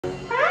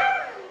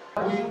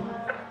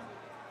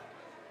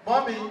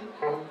Mommy,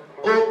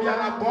 oh, you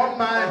are born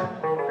my.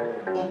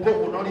 Oh,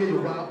 Boku, not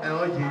you are.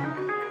 Oh,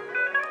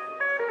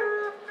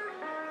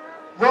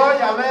 boy,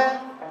 Yahweh.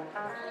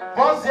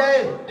 Bonze,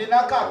 the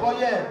Naka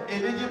boye,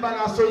 Eligi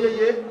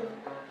Banasoye.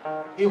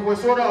 It was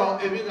sort of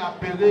a big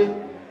appeal.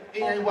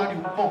 In what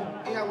you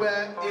want, in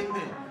where it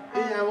is.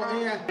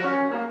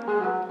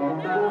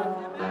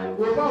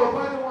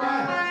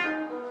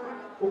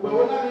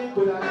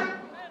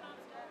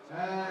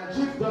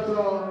 Chief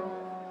Doctor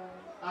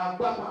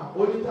Agbapa,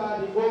 Olita,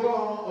 the owner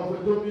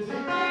of the music.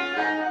 The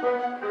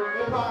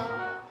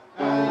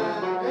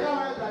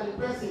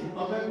person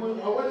of the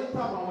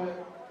Olita,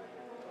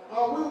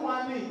 we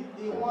want it,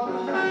 he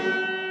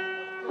wants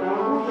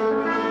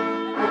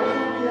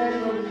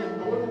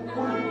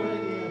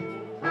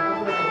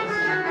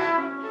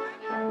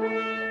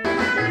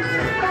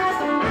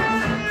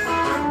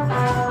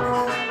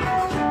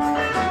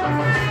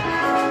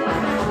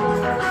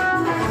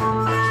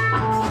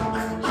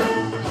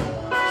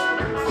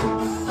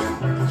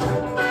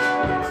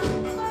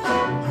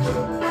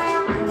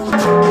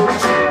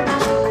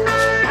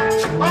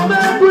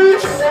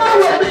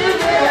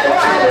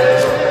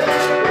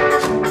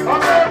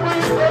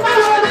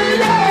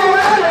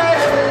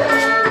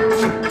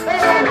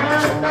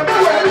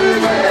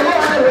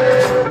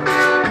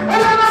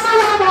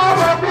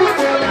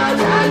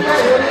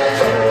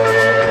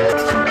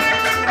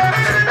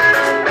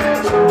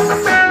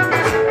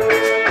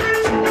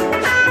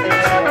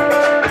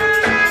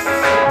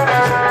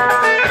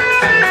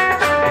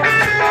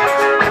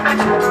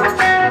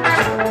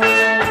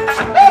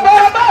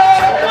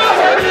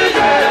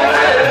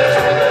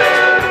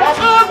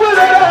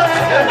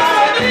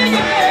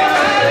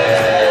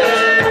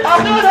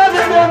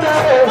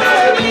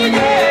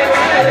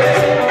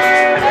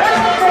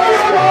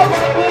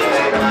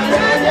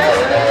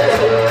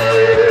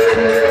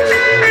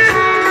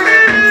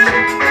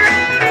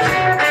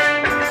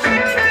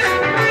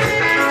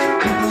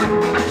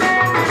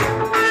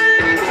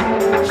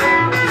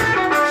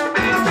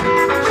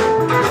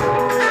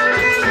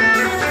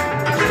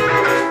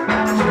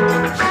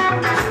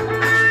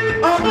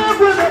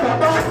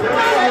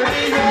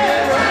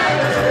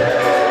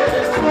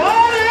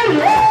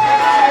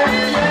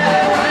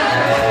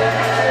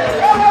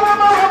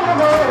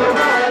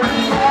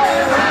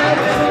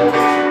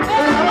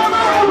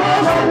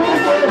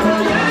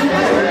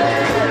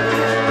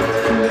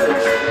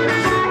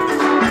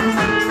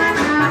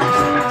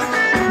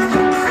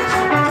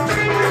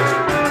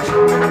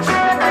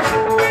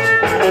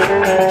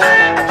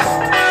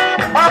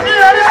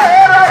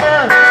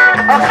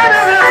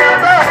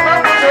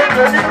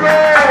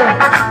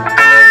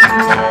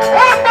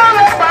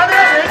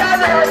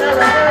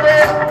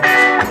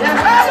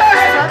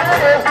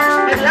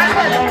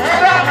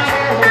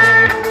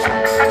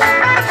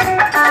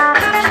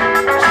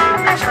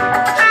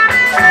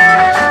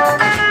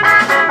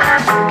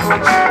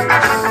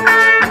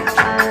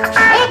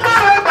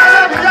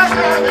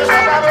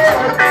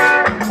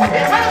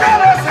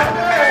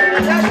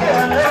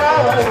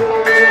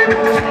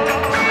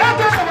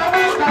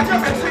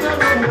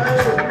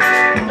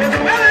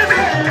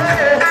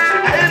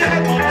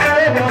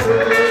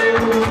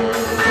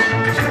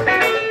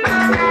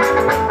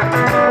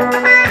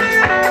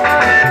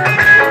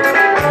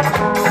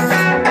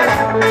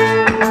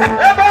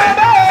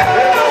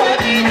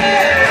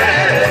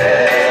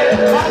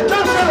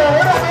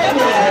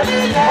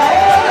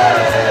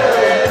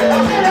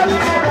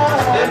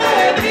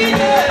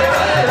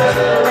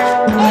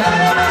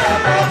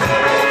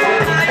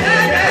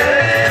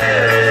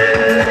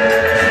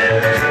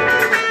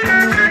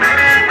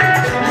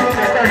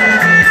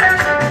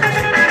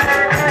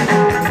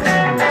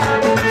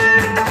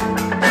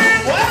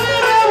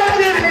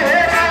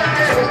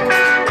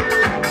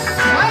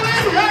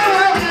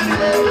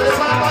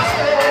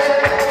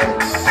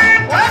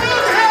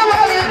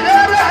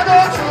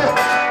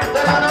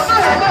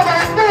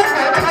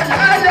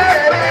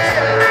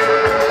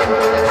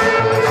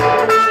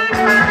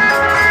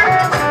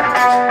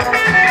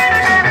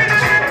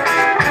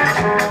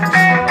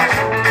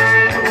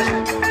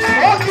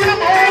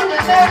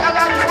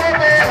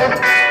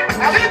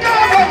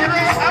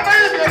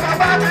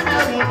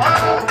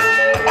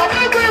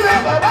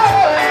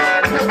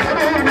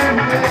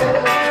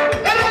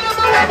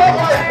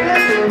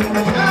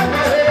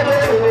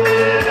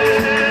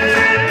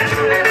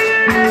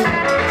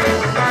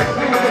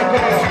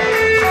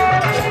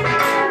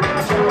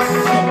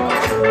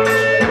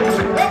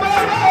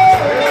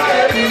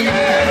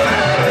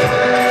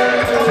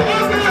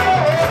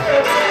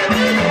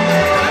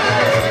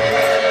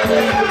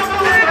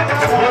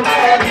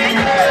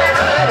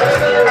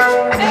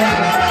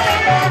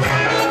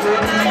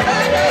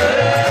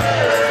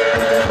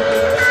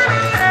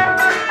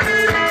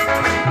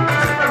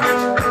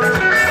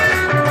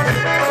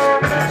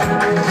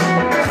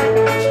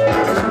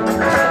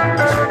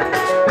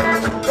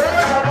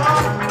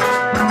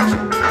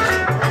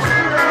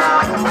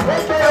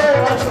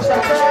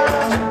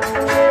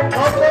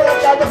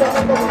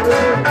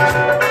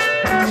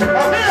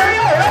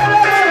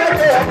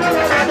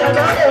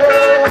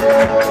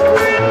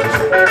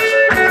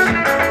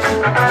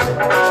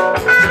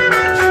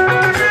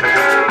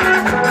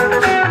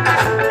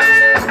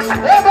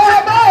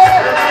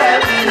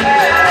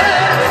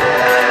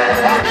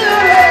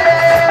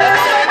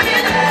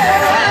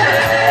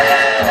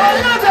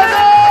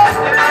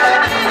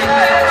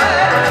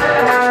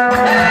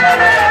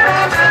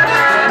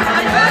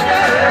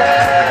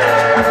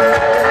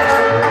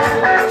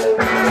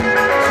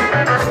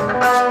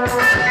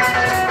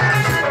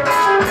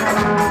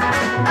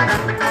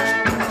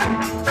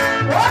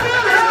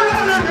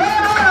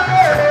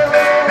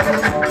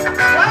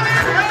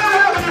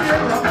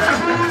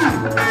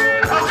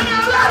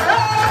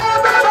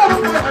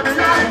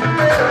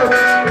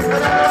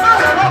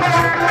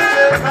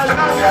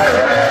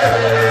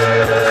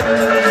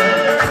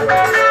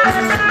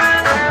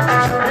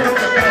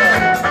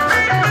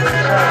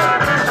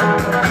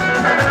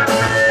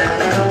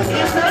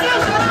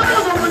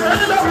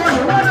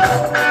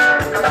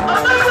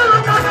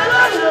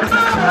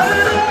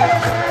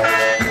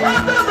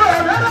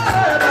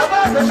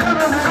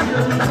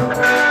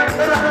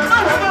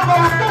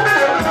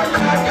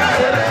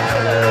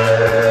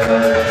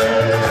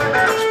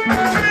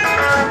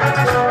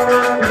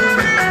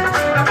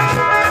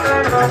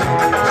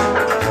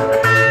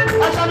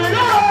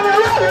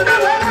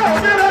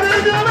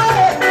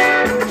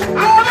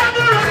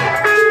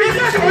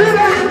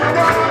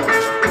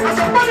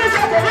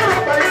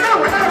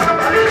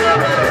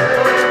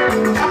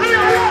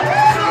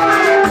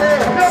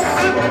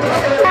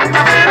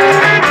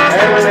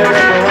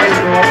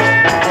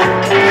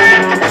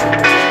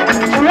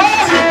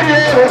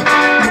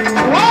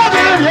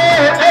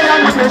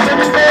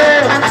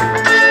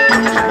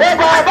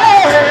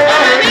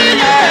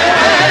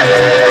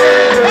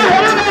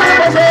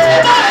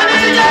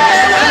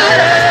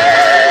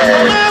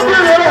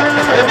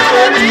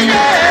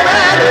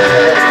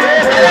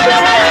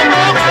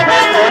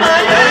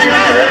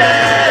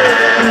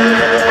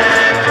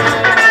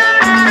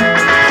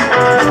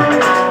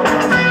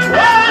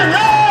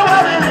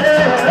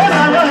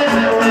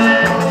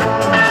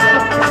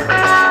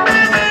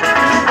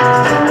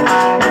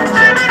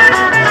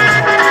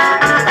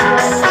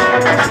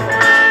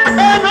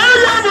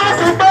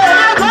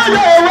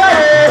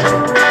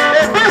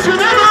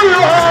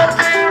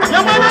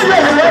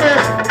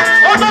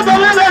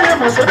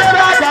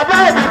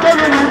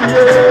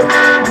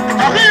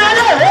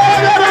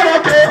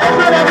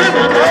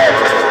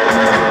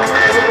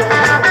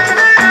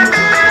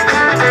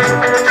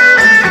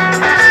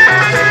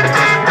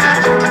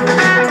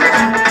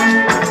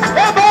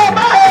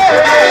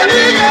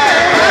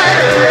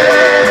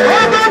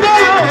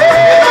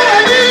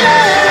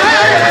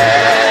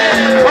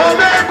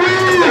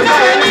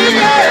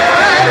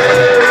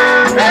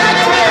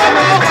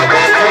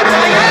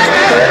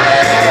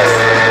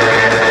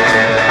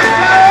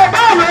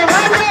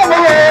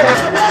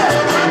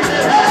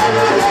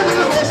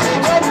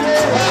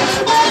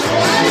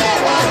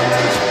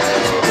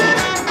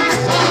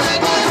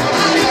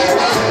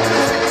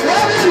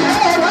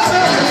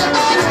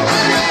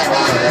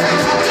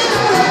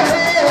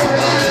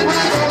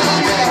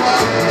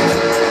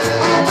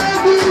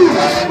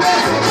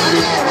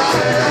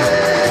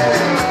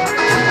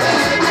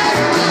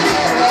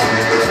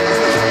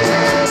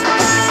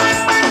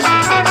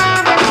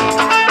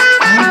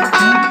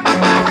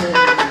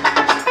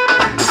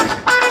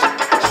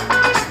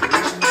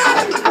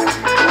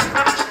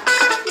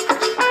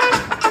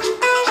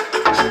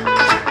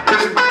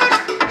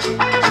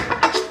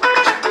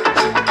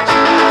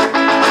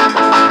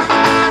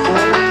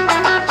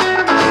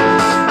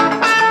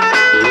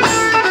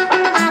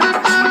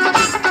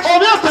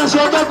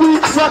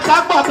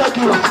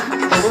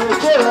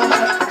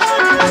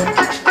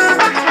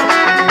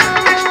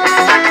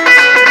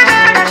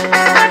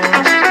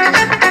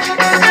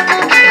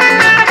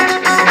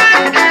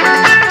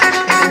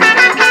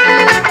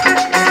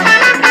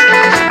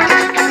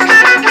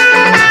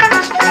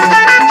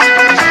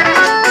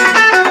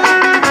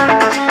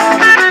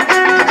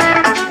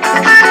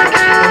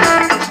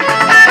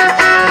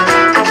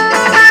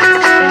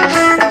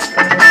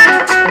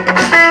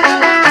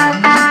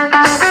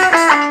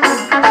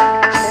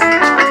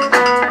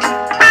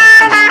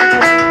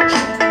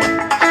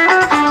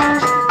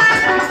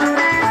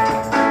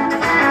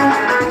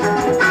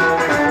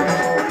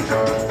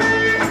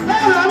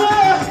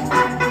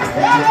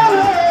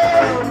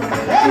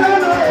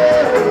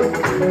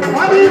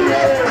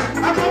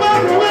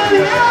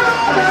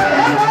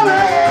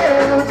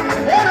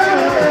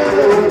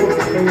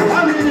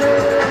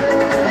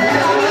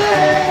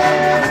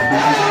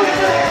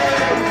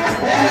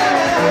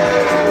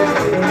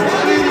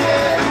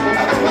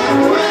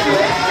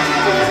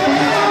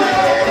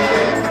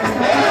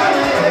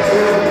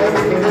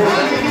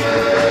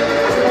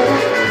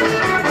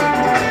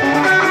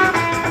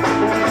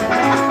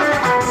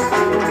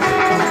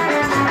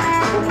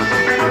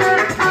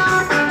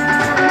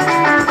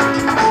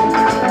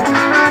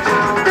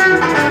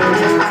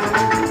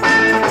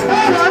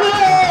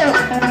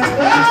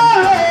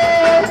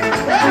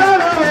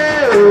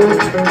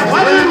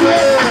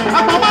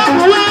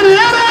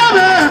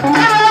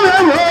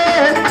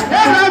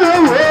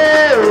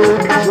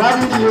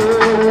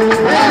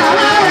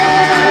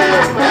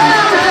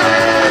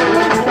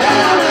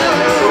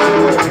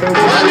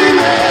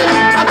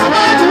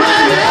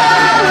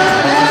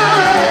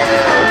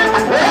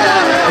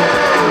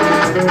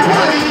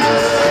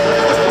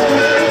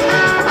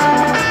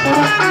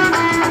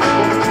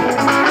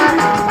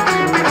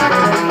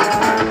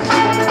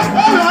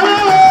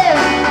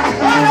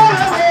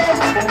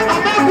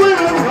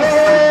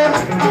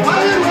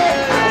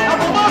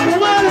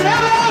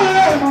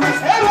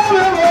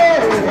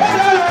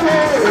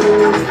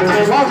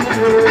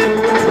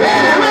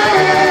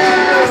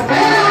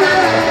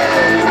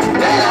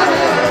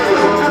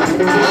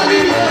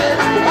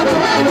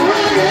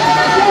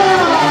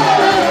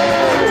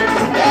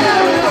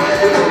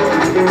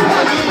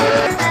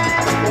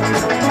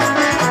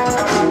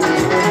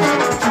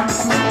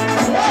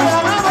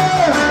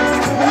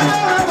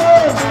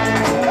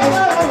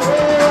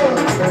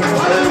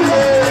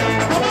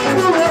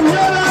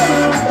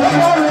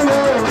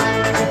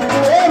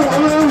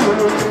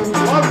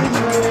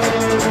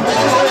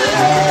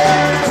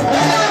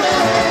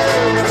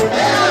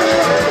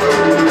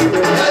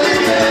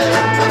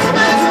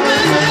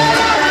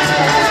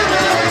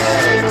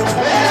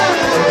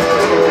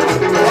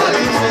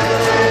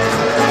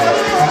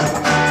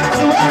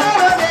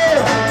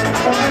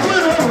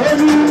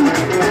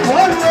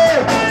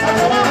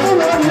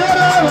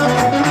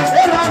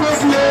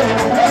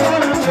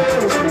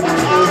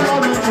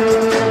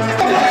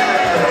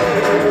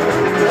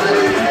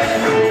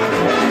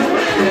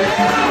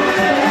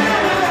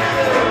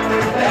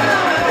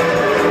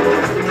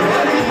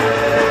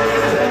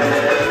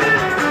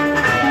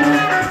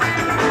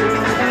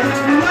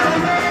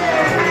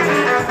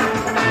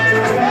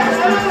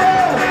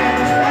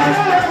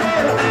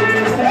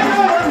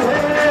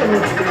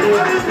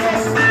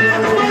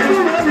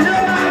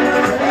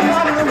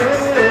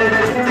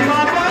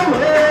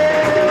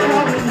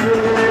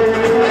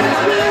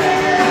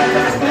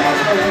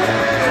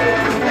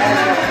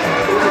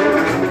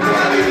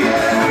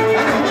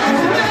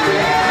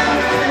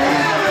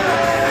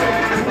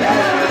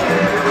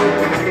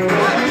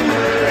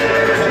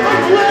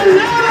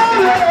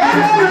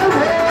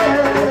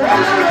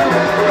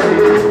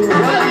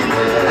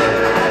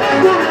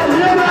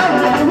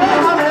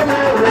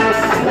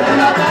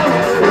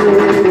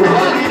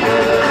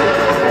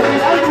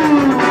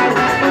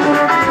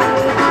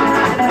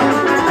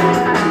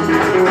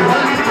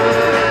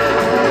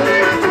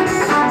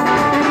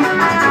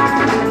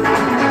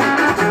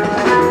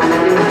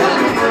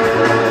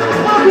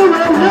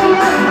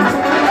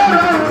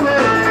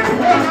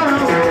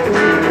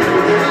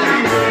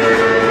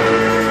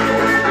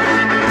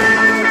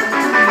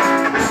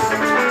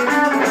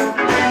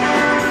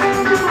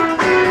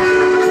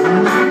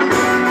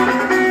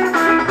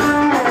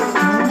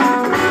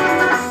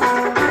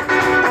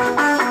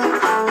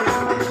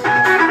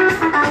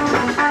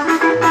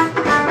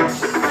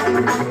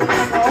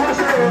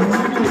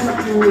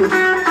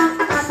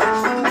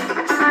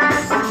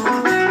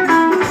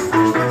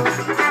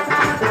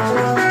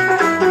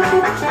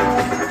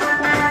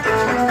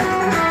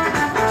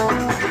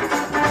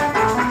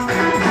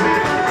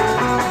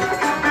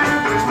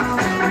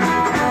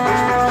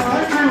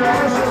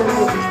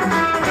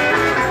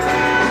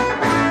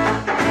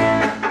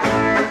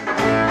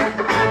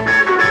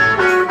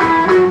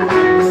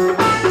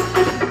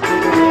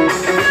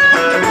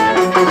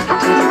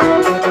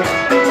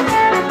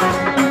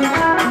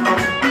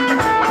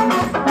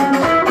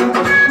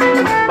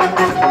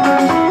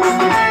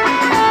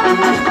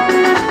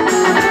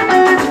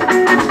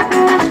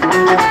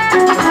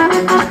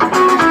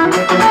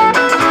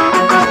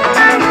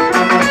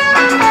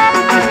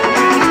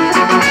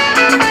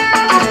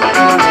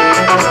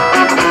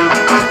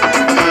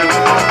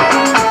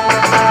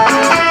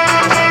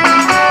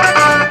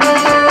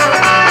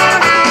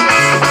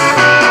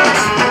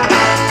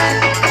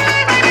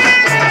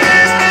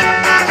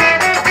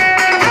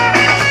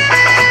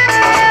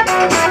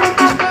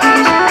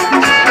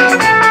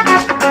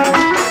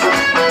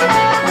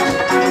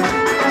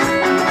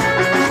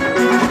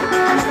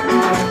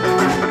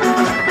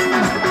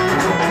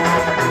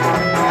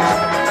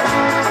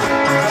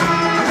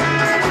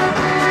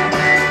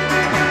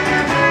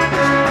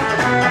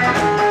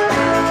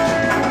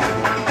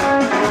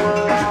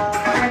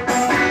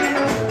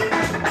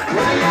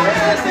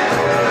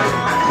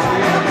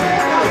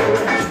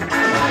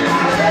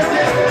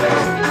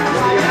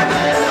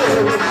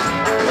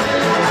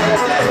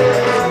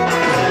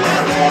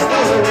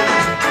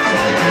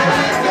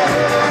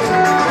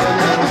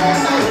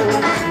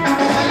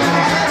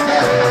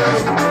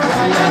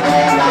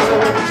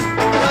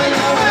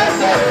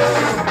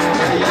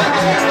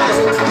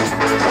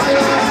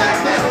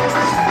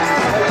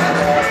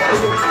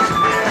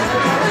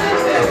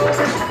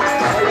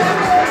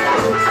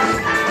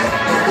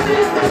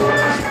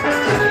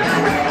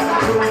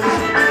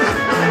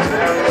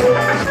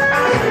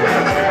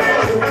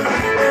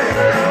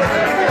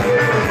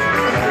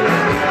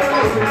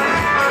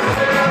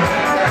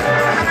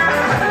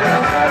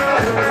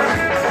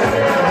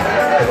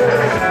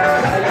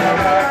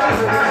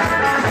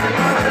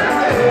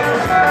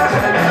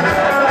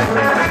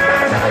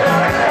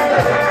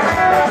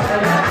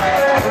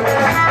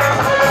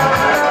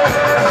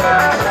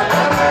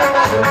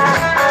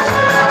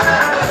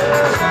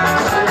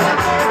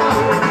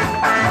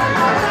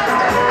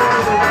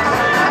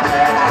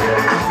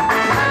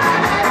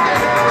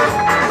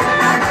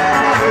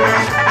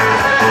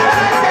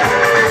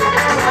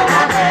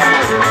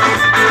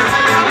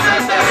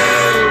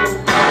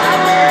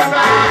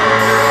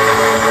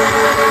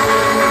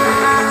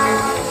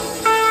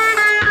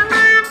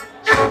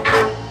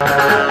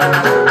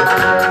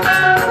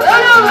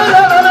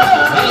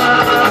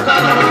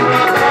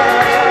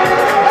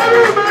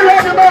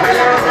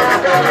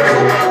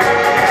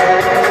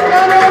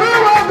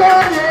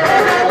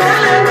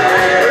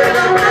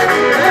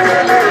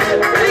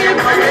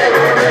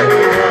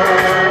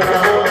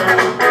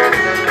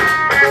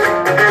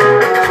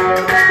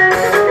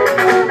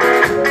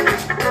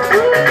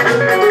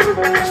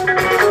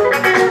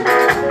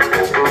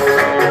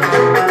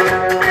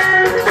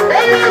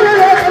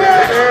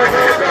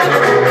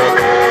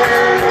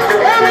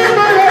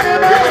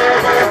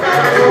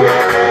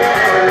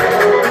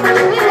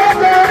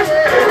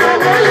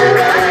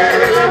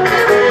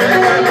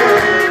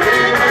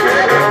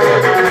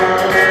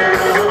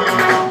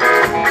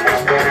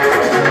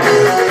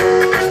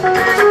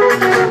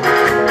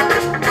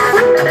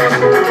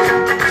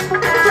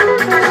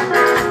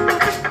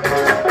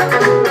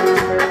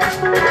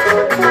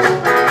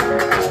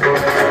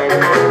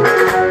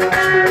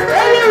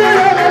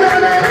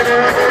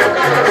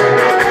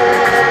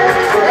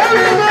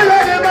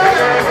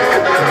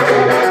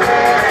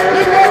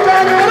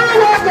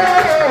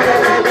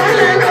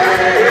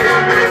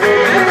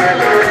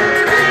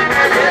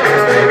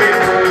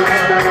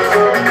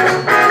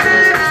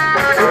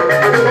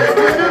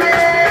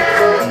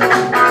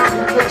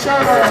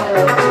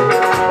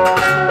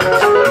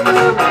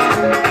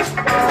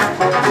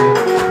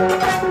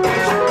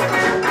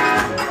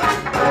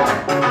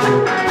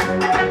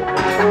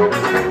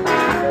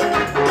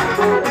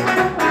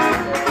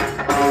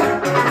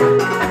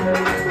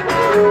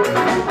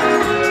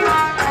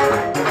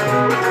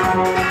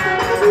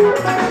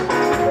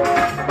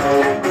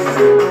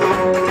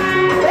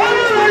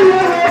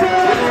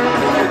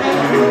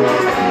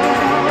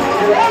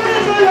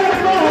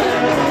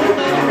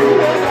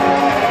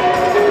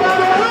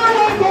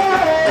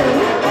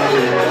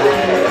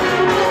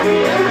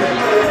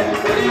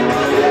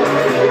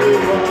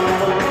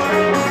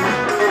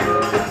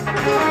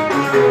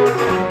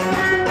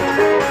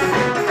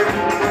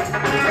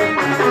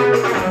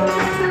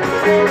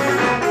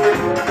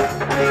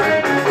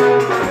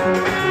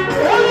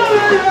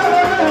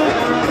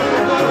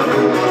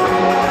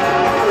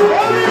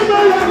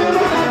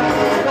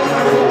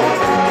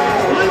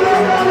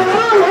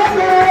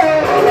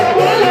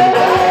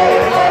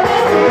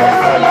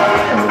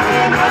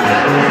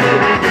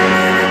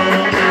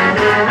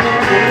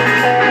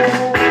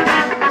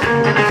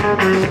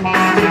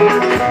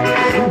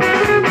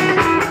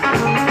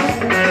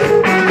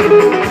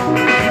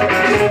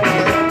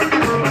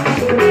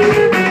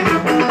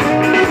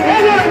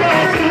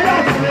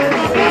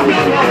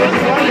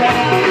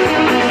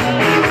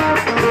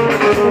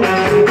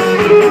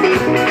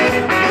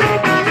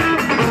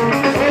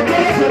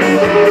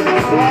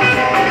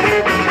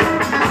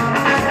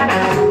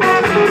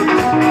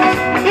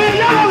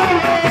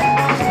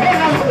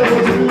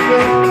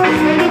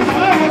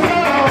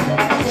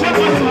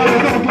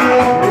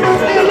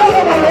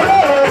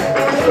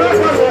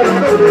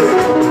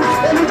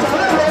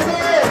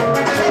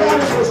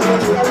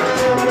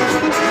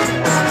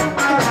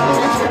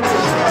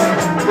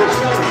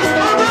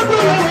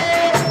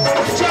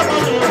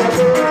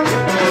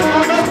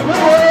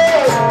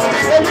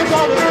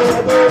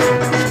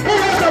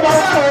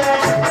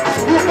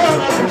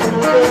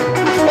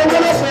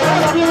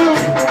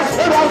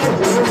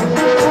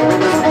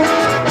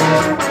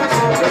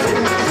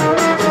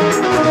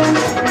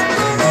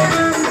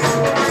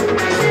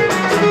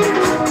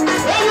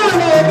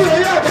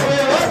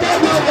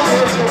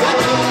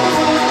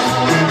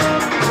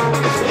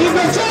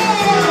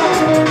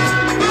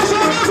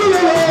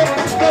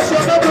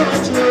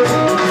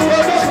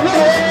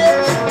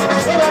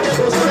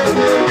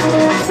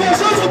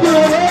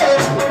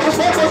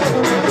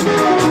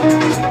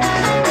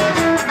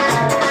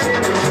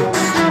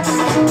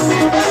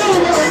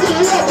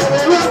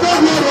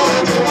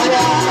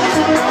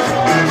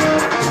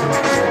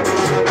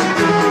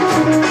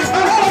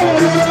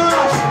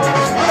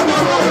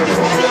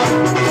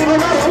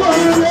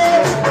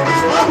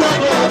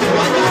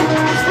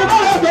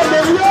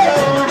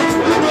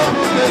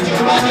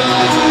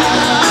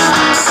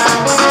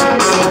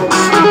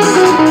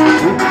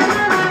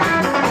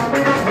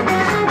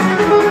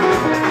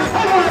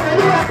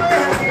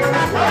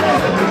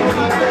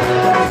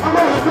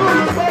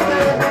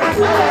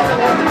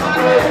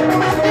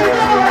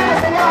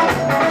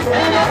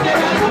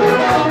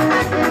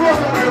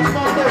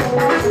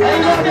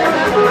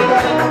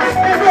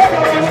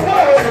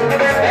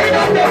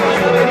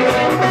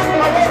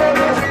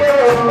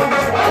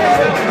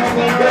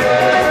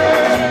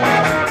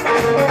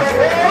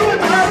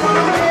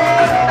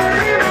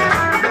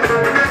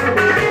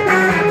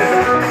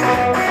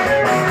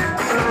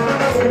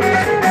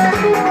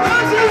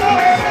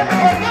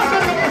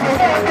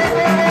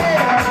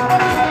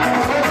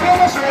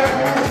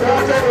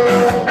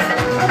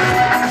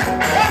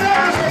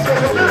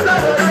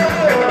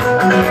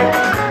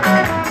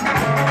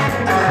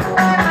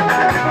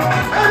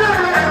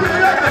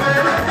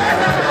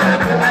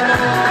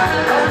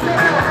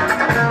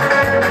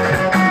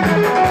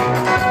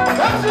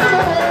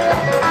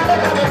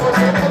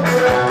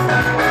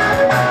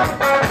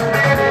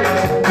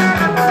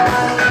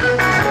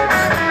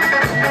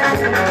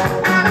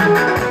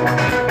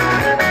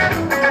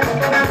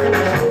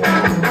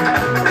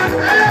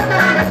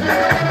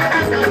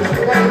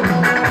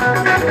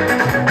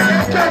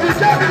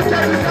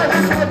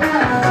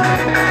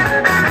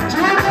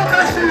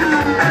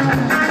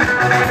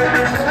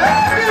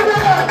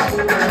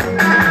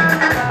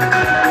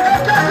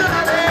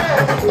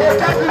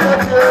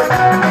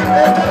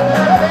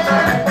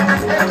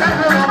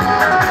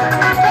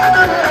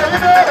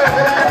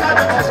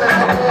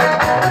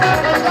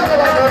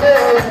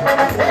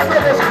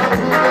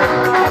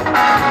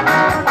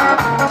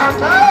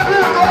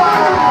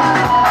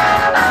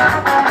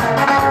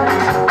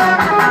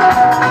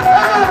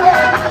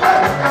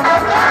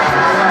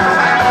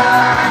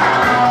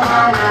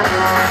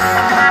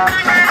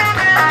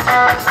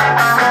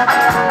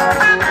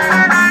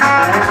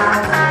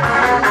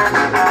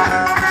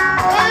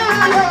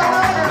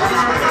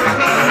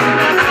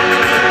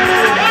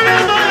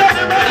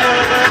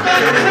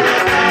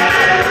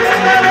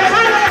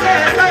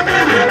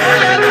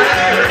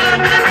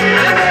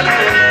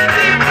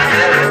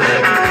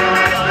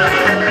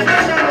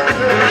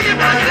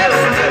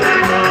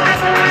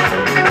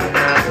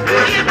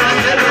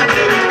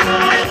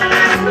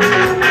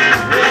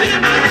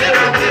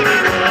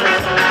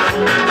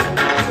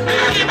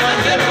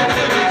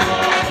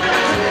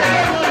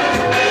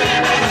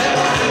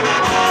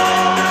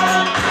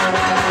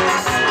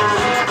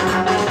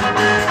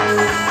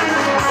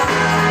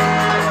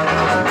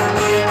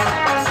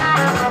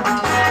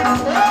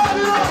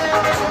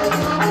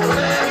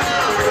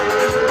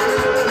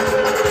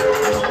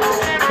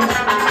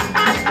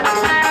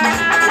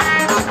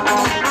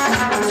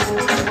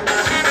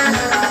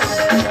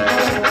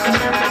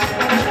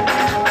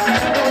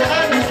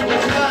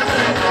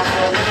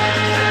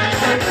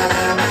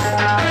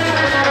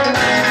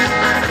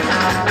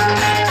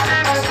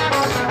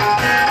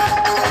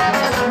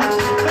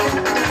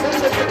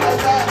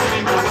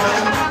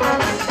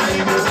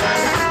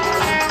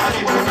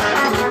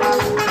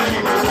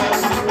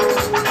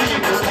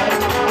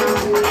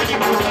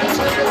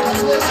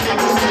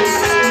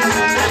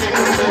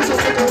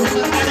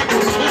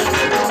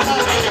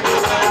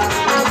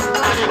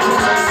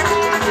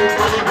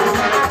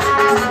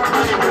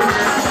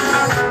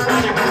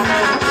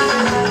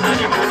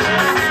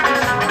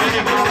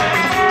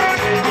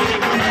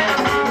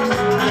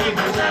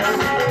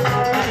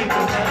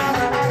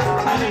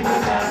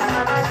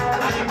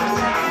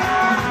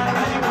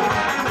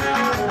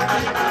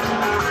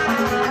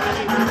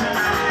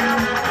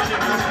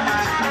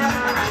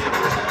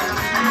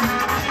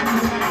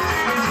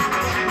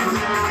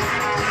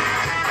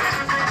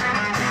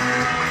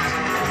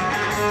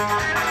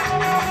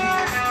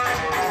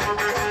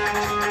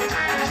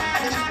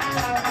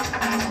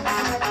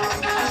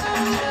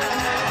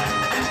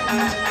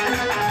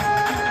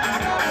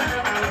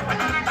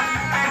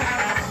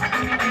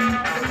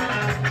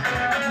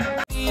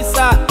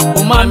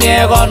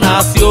umamiego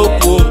na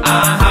sioko.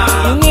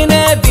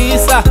 Ingine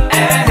visa,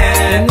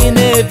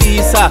 ingine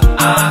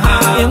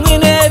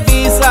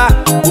visa,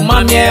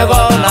 umamiego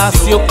na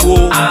sioko.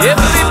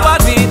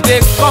 Everybody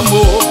they come,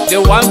 they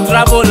want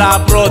travel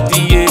abroad,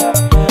 yeah.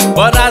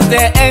 But as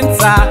they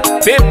enter,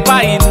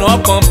 paper is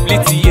not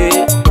complete,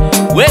 yeah.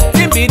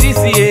 Waiting be this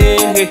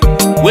year,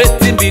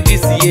 waiting be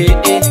this year.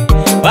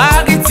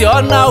 Bag it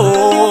your now,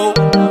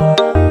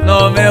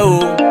 no me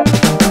oh.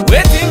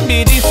 Waiting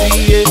be this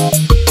year,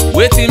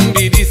 waiting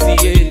be this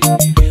year,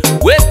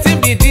 waiting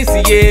be this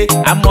year.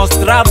 I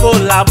must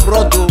travel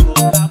abroad.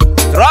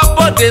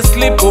 Trouble they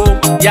sleep oh,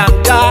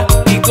 yanga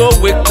he go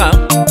wake up.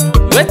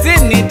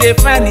 Waiting need they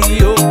find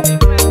you.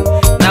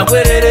 Now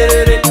wait,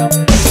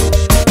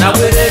 now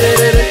wait,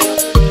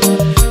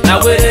 now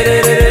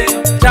wait,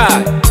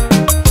 child.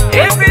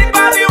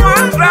 Everybody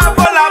wants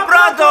travel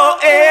abroad, oh,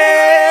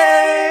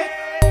 eh.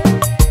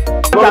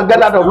 Don't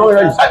get out of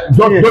nowhere.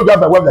 Don't grab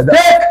my wife like that.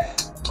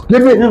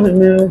 Give me.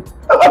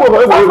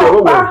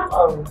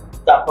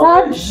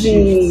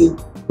 Daddy.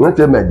 Don't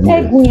tell my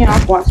dear.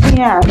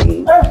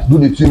 Do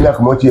the thing like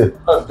much here.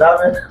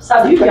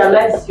 Sir, do you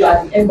realize you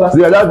are the embassy?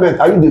 Realize,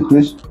 are you the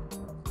Christ?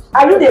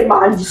 Are you the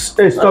man?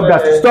 Hey, stop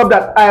that. Stop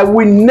that. I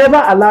will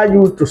never allow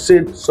you to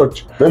say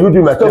such. When you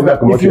do my thing like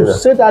If much you here.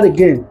 say that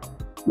again,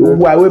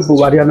 why will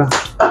Bavariana?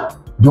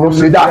 Don't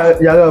say that.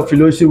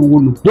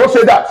 Don't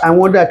say that. I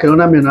wonder I can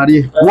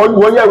marry.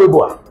 One year we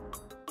boy.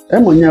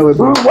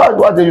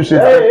 Why do you say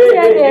that?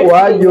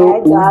 Why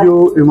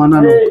you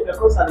Emmanuel?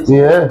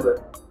 Yeah.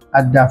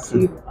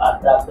 Adafi.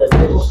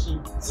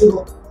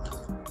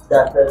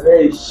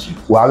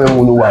 Why we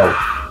won't know why?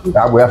 Do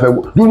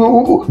you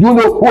know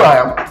who I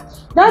am?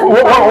 What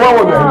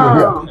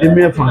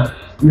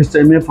Mr.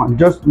 Emefan,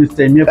 just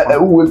Mr. Emefan.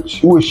 Who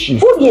is she?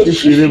 Who is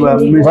she?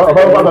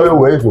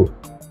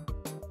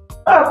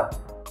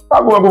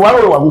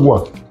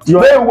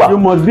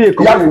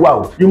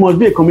 You must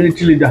be a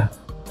community leader.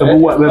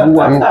 From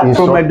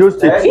my those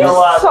states. In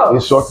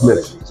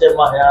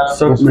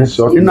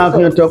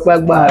our talk back.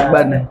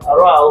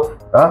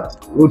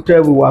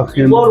 Hotel we work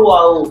in.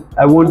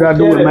 I wonder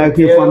do we make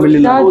a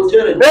family. Where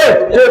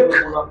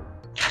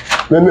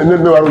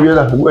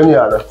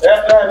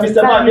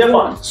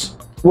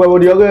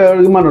would you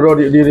go? Man,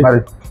 already did it.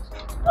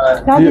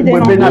 Daddy,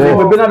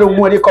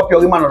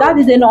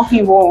 they know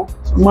him.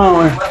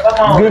 Man,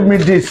 give me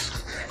this.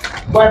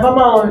 No, I don't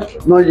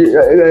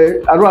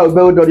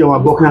know your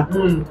book.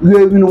 You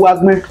even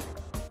work me.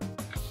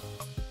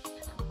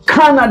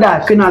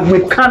 Canada,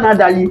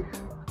 Canada,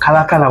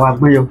 Kalakala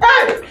work me.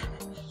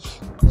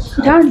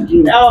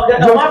 Daddy.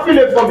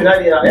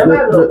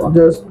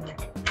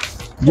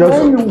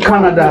 Just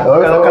Canada.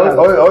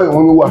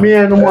 Me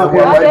and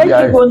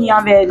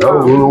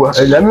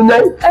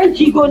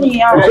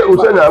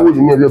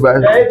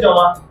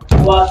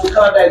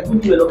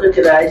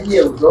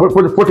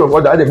photo of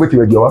other wait to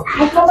your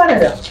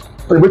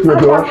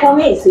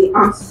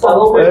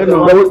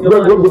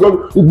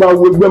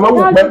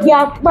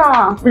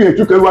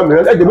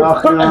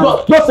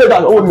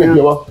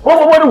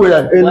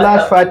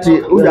last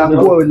party,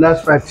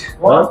 last party.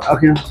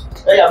 Okay.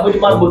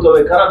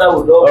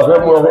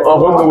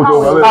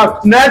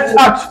 Next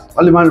act.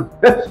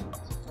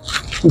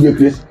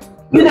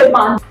 You the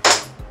man.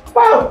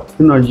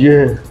 No,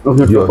 yeah.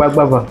 Okay,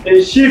 a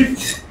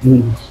shift.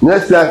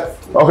 Next time,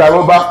 okay,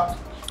 I'm back.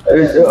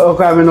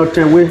 Okay, I'm not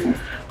 10 way.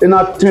 In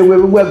not 10 way,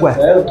 we work.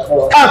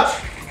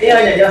 Act.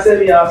 Yeah,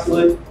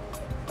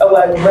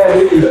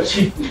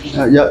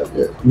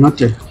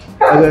 nothing.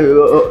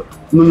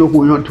 No,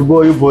 no, to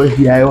boy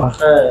here.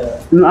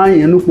 No, I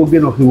ain't no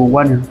again of him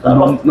one.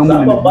 No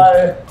money.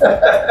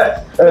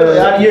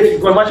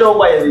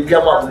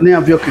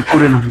 Near Vioki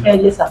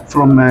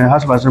from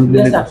House of Assembly.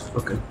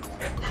 Okay.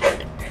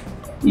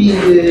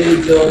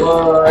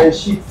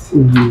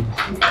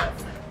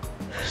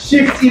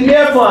 Shift in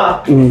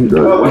never.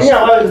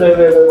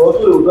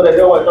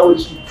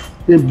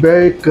 A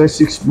very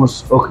 6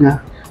 months. Okay.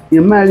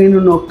 You marry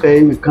no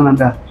in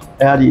Canada.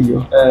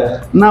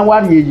 Now,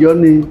 what you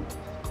journey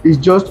is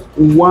just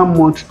 1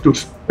 month to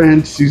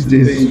spend 6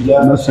 days.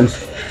 No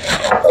sense.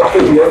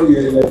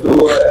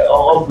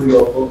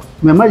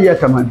 Mama,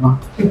 yet, my man.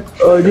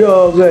 Oh,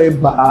 you're a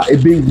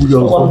big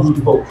good.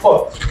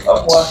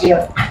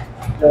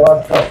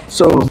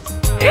 So,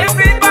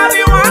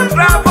 Everybody wants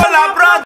travel abroad.